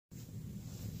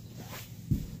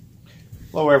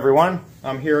Hello everyone,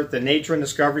 I'm here at the Nature and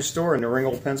Discovery Store in New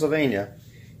Ringgold, Pennsylvania.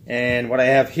 And what I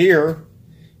have here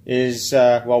is,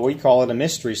 well, we call it a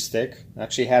mystery stick. I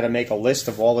actually had to make a list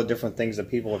of all the different things that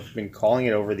people have been calling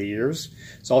it over the years.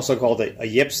 It's also called a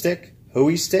yip stick,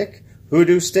 hooey stick,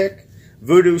 hoodoo stick,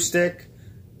 voodoo stick,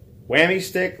 whammy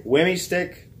stick, wimmy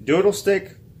stick, doodle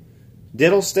stick,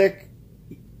 diddle stick,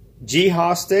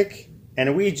 jihad stick, and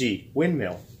a Ouija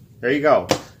windmill. There you go.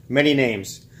 Many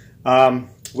names.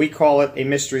 We call it a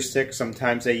mystery stick,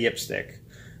 sometimes a yip stick.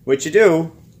 What you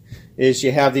do is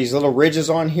you have these little ridges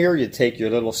on here. You take your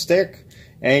little stick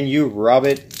and you rub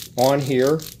it on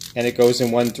here and it goes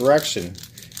in one direction.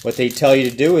 What they tell you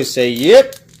to do is say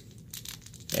yip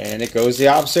and it goes the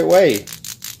opposite way.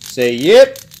 Say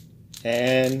yip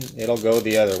and it'll go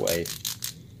the other way.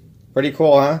 Pretty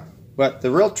cool, huh? But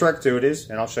the real trick to it is,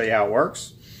 and I'll show you how it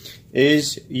works,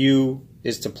 is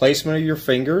the placement of your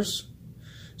fingers.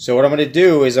 So what I'm going to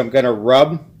do is I'm going to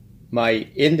rub my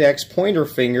index pointer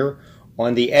finger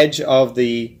on the edge of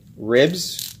the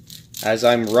ribs. As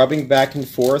I'm rubbing back and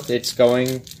forth, it's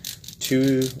going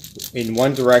in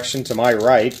one direction to my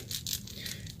right.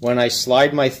 When I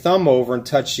slide my thumb over and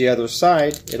touch the other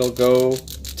side, it'll go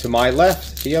to my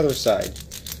left, the other side.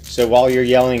 So while you're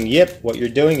yelling yip, what you're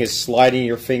doing is sliding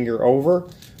your finger over,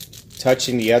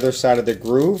 touching the other side of the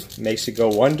groove, makes it go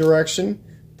one direction.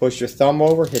 Push your thumb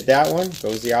over, hit that one,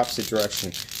 goes the opposite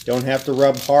direction. Don't have to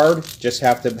rub hard, just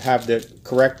have to have the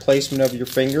correct placement of your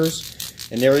fingers.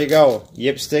 And there you go.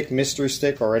 Yip stick, mystery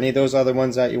stick, or any of those other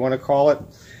ones that you want to call it.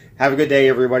 Have a good day,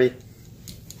 everybody.